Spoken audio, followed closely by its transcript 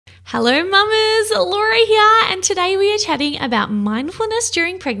Hello mamas, Laura here, and today we are chatting about mindfulness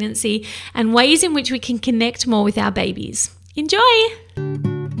during pregnancy and ways in which we can connect more with our babies. Enjoy!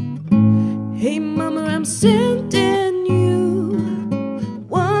 Hey mama, I'm sending you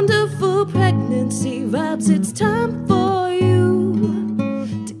wonderful pregnancy vibes. It's time for you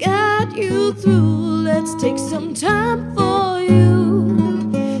to guide you through. Let's take some time for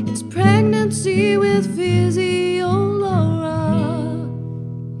you. It's Pregnancy with Physio Laura.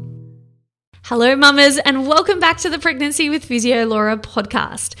 Hello mamas, and welcome back to the Pregnancy with Physio Laura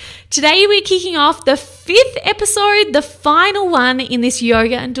podcast. Today we're kicking off the 5th episode, the final one in this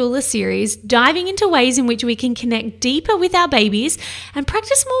yoga and doula series, diving into ways in which we can connect deeper with our babies and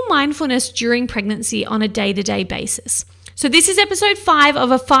practice more mindfulness during pregnancy on a day-to-day basis. So this is episode 5 of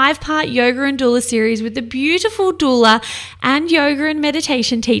a 5-part yoga and doula series with the beautiful doula and yoga and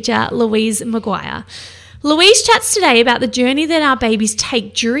meditation teacher, Louise Maguire. Louise chats today about the journey that our babies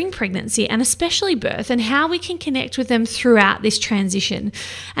take during pregnancy and especially birth, and how we can connect with them throughout this transition.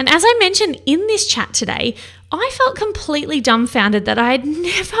 And as I mentioned in this chat today, I felt completely dumbfounded that I had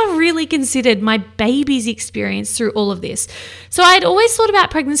never really considered my baby's experience through all of this. So I had always thought about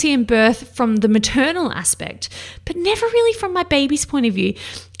pregnancy and birth from the maternal aspect, but never really from my baby's point of view.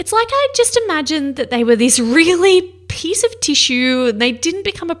 It's like I just imagined that they were this really piece of tissue and they didn't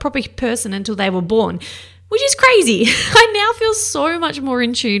become a proper person until they were born, which is crazy. I now feel so much more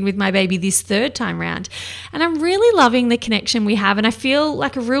in tune with my baby this third time round, and I'm really loving the connection we have, and I feel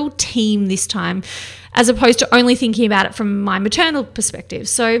like a real team this time, as opposed to only thinking about it from my maternal perspective.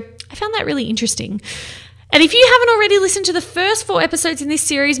 So I found that really interesting. And if you haven't already listened to the first 4 episodes in this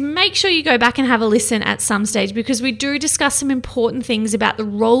series, make sure you go back and have a listen at some stage, because we do discuss some important things about the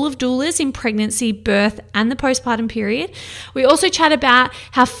role of doulas in pregnancy, birth, and the postpartum period. We also chat about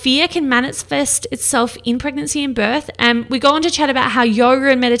how fear can manifest itself in pregnancy and birth, and we go on to chat about how yoga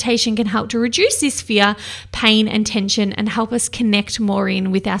and meditation can help to reduce this fear, pain, and tension and help us connect more in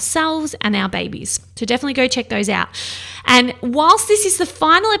with ourselves and our babies. So definitely go check those out. And whilst this is the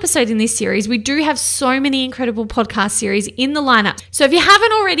final episode in this series, we do have so many incredible podcast series in the lineup. So if you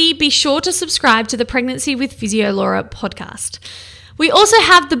haven't already, be sure to subscribe to the Pregnancy with Physio Laura podcast. We also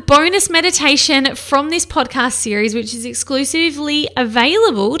have the bonus meditation from this podcast series, which is exclusively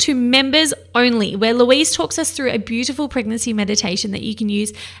available to members only, where Louise talks us through a beautiful pregnancy meditation that you can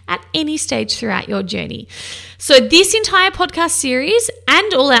use at any stage throughout your journey. So this entire podcast series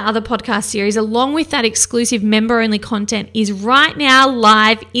and all our other podcast series, along with that exclusive member-only content, is right now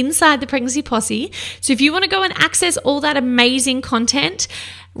live inside the Pregnancy Posse. So if you want to go and access all that amazing content,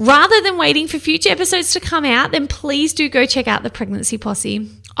 rather than waiting for future episodes to come out, then please do go check out the Pregnancy Posse.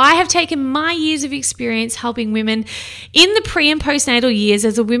 I have taken my years of experience helping women in the pre- and postnatal years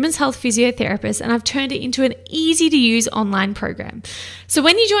as a women's health physiotherapist, and I've turned it into an easy-to-use online program. So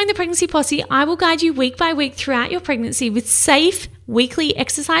when you join the Pregnancy Posse, I will guide you week by week throughout your pregnancy with safe weekly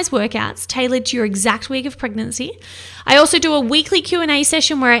exercise workouts tailored to your exact week of pregnancy. I also do a weekly Q&A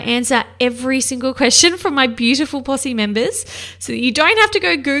session where I answer every single question from my beautiful Posse members so that you don't have to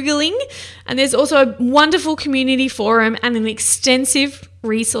go Googling. And there's also a wonderful community forum and an extensive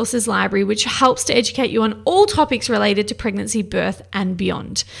resources library which helps to educate you on all topics related to pregnancy, birth, and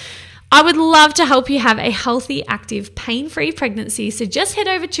beyond. I would love to help you have a healthy, active, pain-free pregnancy. So just head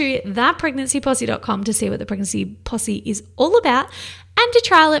over to thepregnancyposse.com to see what the Pregnancy Posse is all about and to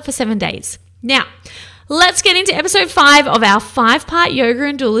trial it for 7 days. Now, let's get into episode 5 of our 5-part yoga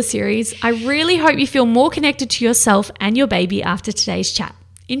and doula series. I really hope you feel more connected to yourself and your baby after today's chat.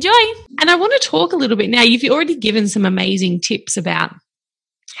 Enjoy. And I want to talk a little bit now. You've already given some amazing tips about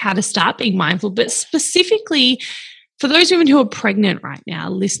how to start being mindful, but specifically for those women who are pregnant right now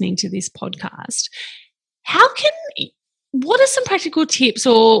listening to this podcast, what are some practical tips,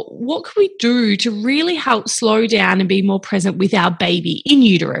 or what can we do to really help slow down and be more present with our baby in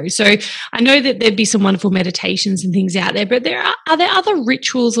utero? So I know that there'd be some wonderful meditations and things out there, but are there other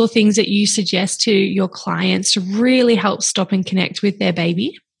rituals or things that you suggest to your clients to really help stop and connect with their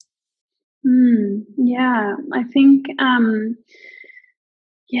baby? Yeah, I think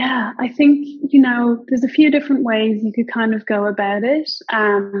there's a few different ways you could kind of go about it.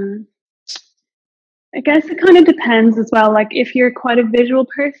 I guess it kind of depends as well. Like if you're quite a visual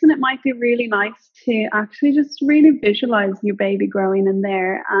person, it might be really nice to actually just really visualize your baby growing in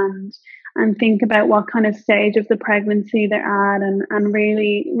there and think about what kind of stage of the pregnancy they're at and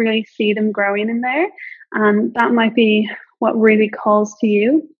really, really see them growing in there. And that might be what really calls to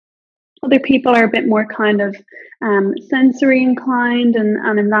you. Other people are a bit more kind of sensory inclined,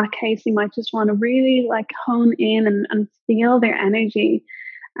 and in that case, you might just want to really like hone in and feel their energy.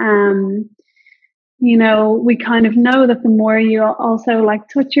 you know, we kind of know that the more you also like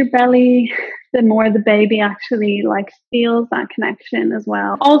touch your belly, the more the baby actually like feels that connection as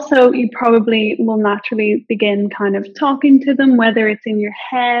well. Also, you probably will naturally begin kind of talking to them, whether it's in your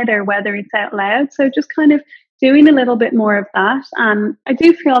head or whether it's out loud. So just kind of doing a little bit more of that. And I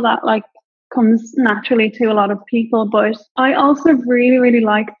do feel that like comes naturally to a lot of people, but I also really, really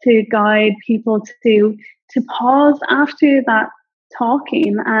like to guide people to pause after that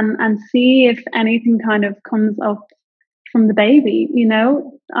talking and see if anything kind of comes up from the baby. You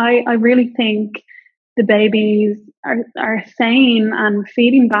know, I really think the babies are saying and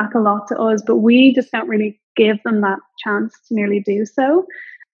feeding back a lot to us, but we just don't really give them that chance to nearly do so.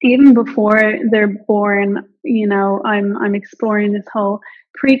 Even before they're born, you know, I'm exploring this whole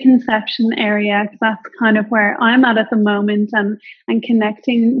preconception area, because that's kind of where I'm at the moment, and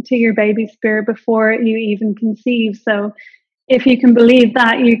connecting to your baby spirit before you even conceive. So if you can believe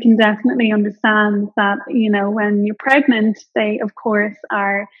that, you can definitely understand that, you know, when you're pregnant, they of course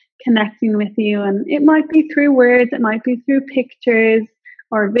are connecting with you, and it might be through words, it might be through pictures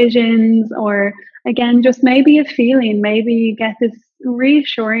or visions, or again, just maybe a feeling. Maybe you get this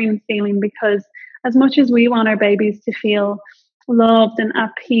reassuring feeling, because as much as we want our babies to feel loved and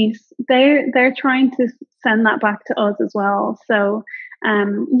at peace, they're trying to send that back to us as well. So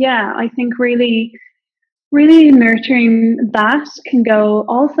yeah, I think really nurturing that can go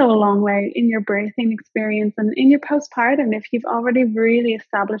also a long way in your birthing experience and in your postpartum, if you've already really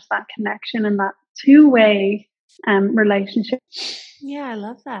established that connection and that two-way relationship. Yeah, I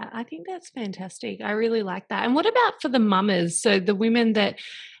love that. I think that's fantastic. I really like that. And what about for the mamas? So the women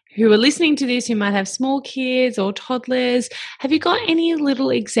who are listening to this, who might have small kids or toddlers, have you got any little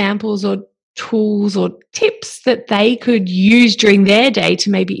examples or tools or tips that they could use during their day to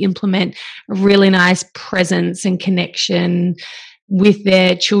maybe implement a really nice presence and connection with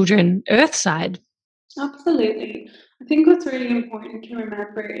their children earthside? Absolutely. I think what's really important to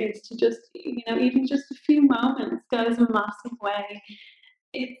remember is to just, you know, even just a few moments goes a massive way.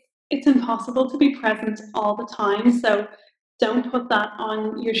 It's impossible to be present all the time, so don't put that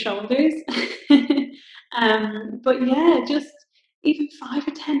on your shoulders. But yeah, just even 5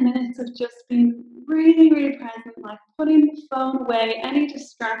 or 10 minutes of just being really, really present, like putting the phone away, any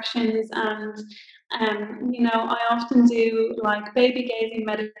distractions, and you know, I often do like baby gazing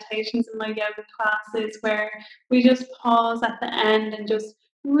meditations in my yoga classes where we just pause at the end and just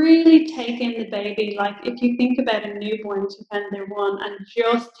really take in the baby. Like if you think about a newborn to when they're one and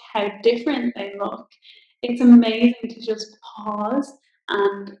just how different they look, it's amazing to just pause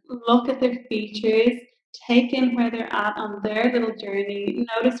and look at their features, take in where they're at on their little journey,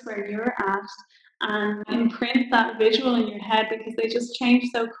 notice where you're at, and imprint that visual in your head, because they just change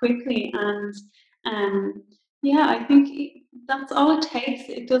so quickly. And yeah, I think that's all it takes.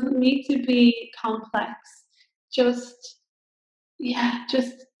 It doesn't need to be complex. Just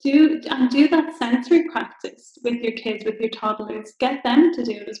just do that sensory practice with your kids, with your toddlers. Get them to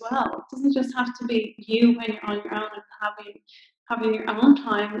do it as well. It doesn't just have to be you when you're on your own and having your own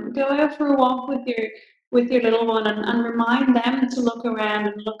time. Go out for a walk with your little one, and remind them to look around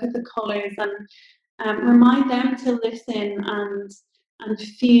and look at the colours, and remind them to listen and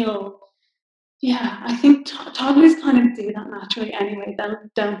feel. Yeah, I think toddlers kind of do that naturally anyway,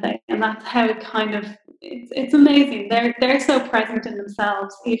 don't they? And that's how it kind of, it's amazing. They're so present in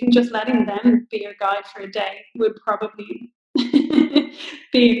themselves. Even just letting them be your guide for a day would probably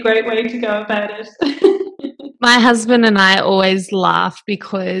be a great way to go about it. My husband and I always laugh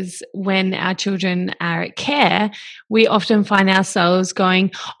because when our children are at care, we often find ourselves going,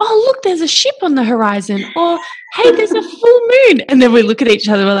 "Oh, look, there's a ship on the horizon," or "Hey, there's a full moon." And then we look at each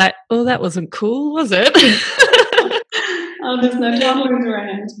other, we're like, "Oh, that wasn't cool, was it?" Oh, there's no toddlers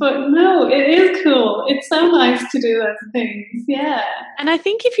around. But no, it is cool. It's so nice to do those things. Yeah. And I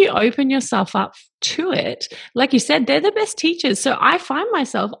think if you open yourself up to it, like you said, they're the best teachers. So I find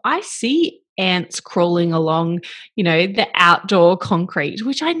myself, I see ants crawling along, you know, the outdoor concrete,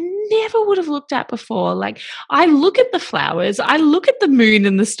 which I never would have looked at before. Like I look at the flowers, I look at the moon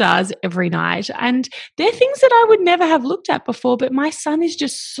and the stars every night, and they're things that I would never have looked at before. But my son is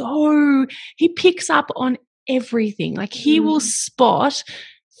just he picks up on everything. Like he will spot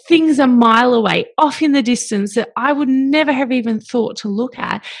things a mile away, off in the distance, that I would never have even thought to look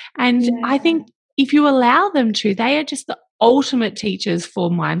at. And I think if you allow them to, they are just the ultimate teachers for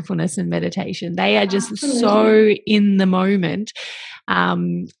mindfulness and meditation. They are just so in the moment.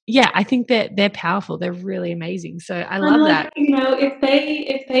 I think that they're powerful. They're really amazing. So I love that. You know, if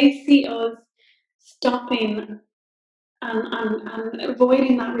they see us stopping and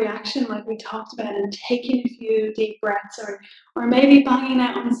avoiding that reaction like we talked about, and taking a few deep breaths, or maybe banging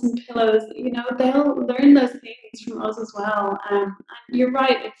out on some pillows. They'll learn those things from us as well. And you're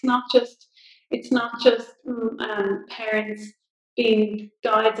right, it's not just parents being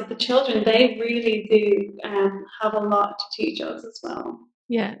guides of the children. They really do have a lot to teach us as well.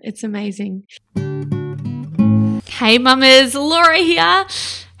 Yeah, it's amazing. Hey mamas, Laura here.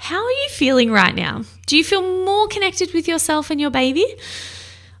 How are you feeling right now? Do you feel more connected with yourself and your baby?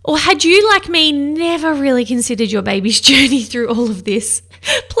 Or had you, like me, never really considered your baby's journey through all of this?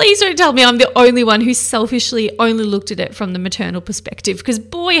 Please don't tell me I'm the only one who selfishly only looked at it from the maternal perspective, because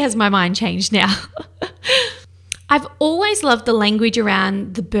boy, has my mind changed now. I've always loved the language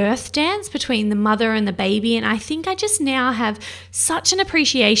around the birth dance between the mother and the baby, and I think I just now have such an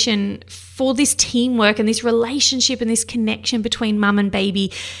appreciation for this teamwork and this relationship and this connection between mum and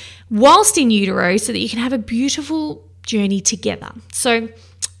baby whilst in utero, so that you can have a beautiful journey together. So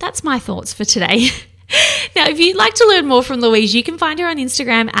that's my thoughts for today. Now, if you'd like to learn more from Louise, you can find her on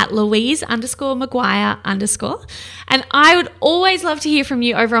Instagram at Louise_Maguire_. And I would always love to hear from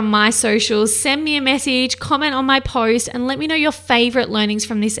you over on my socials. Send me a message, comment on my post, and let me know your favorite learnings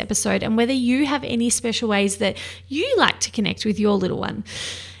from this episode and whether you have any special ways that you like to connect with your little one.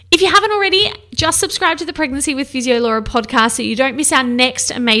 If you haven't already, just subscribe to the Pregnancy with Physio Laura podcast so you don't miss our next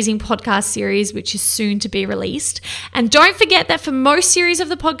amazing podcast series, which is soon to be released. And don't forget that for most series of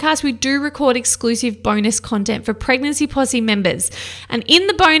the podcast, we do record exclusive bonus content for Pregnancy Posse members. And in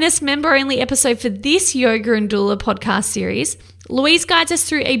the bonus member-only episode for this Yoga and Doula podcast series, Louise guides us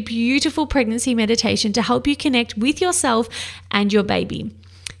through a beautiful pregnancy meditation to help you connect with yourself and your baby.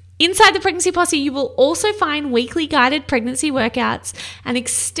 Inside the Pregnancy Posse, you will also find weekly guided pregnancy workouts, an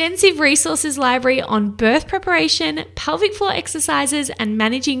extensive resources library on birth preparation, pelvic floor exercises, and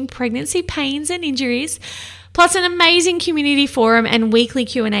managing pregnancy pains and injuries, plus an amazing community forum and weekly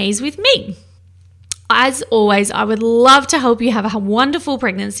Q&As with me. As always, I would love to help you have a wonderful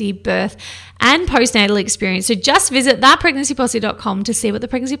pregnancy, birth, and postnatal experience. So just visit thatpregnancyposse.com to see what the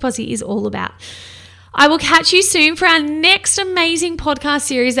Pregnancy Posse is all about. I will catch you soon for our next amazing podcast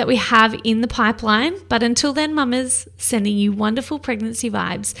series that we have in the pipeline. But until then, mamas, sending you wonderful pregnancy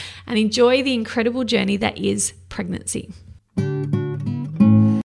vibes and enjoy the incredible journey that is pregnancy.